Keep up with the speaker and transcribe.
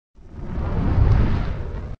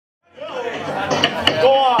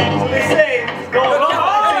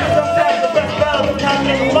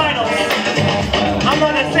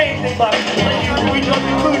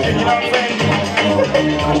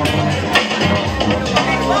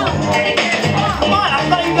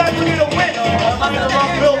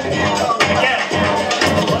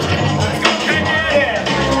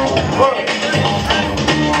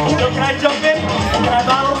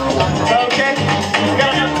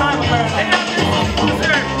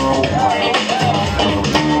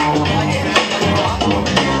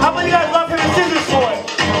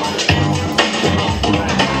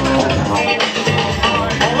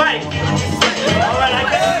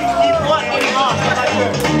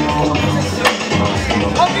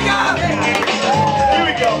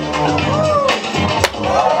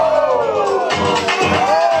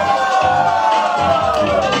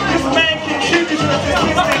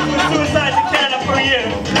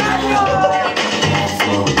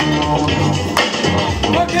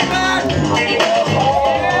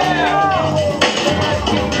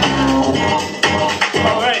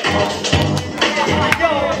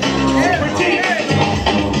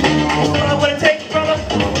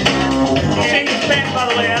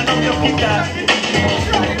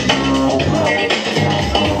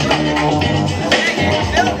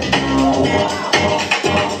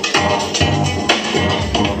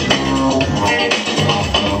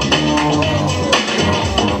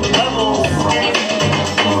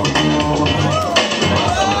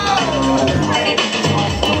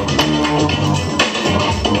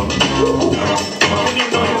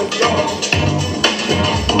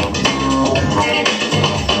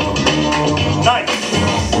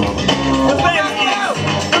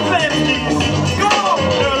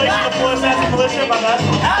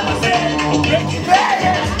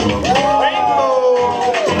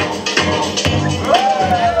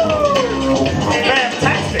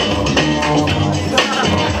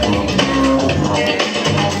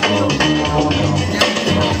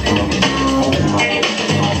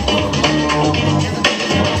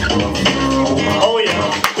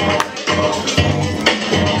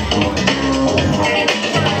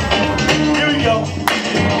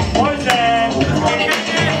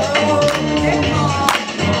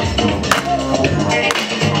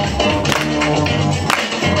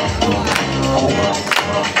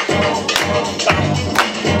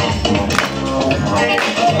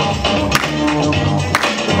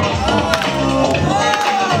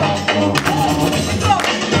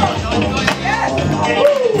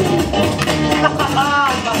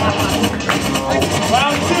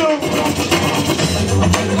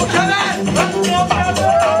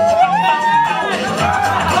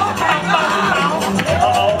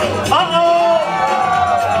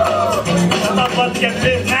Get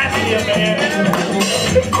this nasty up in here.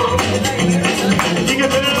 You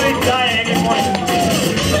could literally die at any point.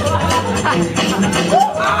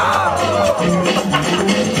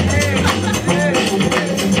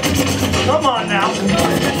 Come on now.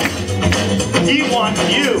 He wants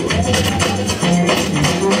you.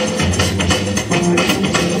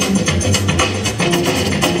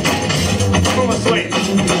 From a sweet.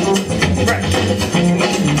 Fresh.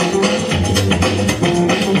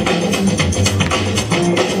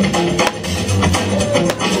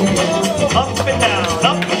 Up and down,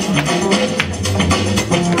 up.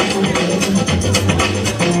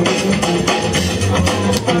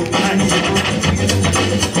 Nice.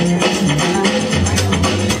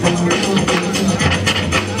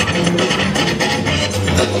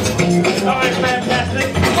 All right, fantastic.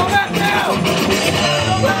 Go back now.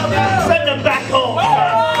 Send them back home.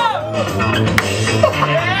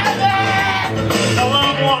 A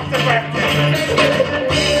long walk to practice.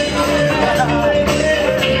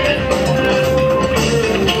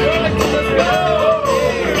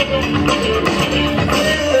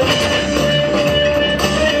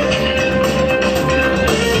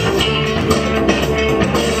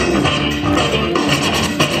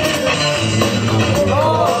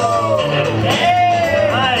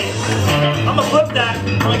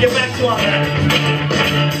 Get back to on that.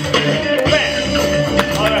 Bam.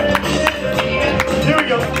 All right. Here we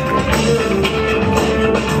go.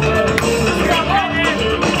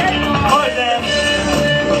 All right, Dan.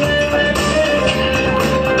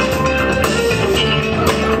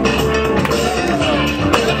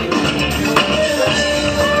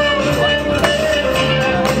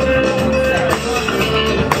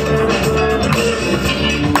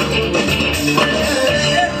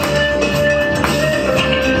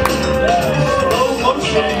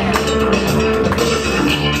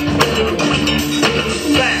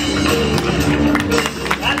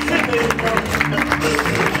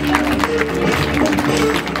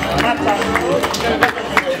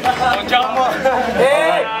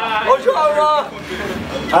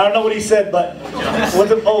 I don't know what he said, but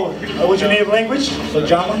what's your native language? So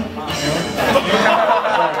Jama?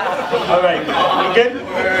 All right, you good?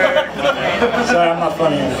 Sorry, I'm not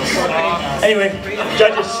funny. Anyway,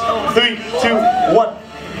 judges, 3, 2, 1.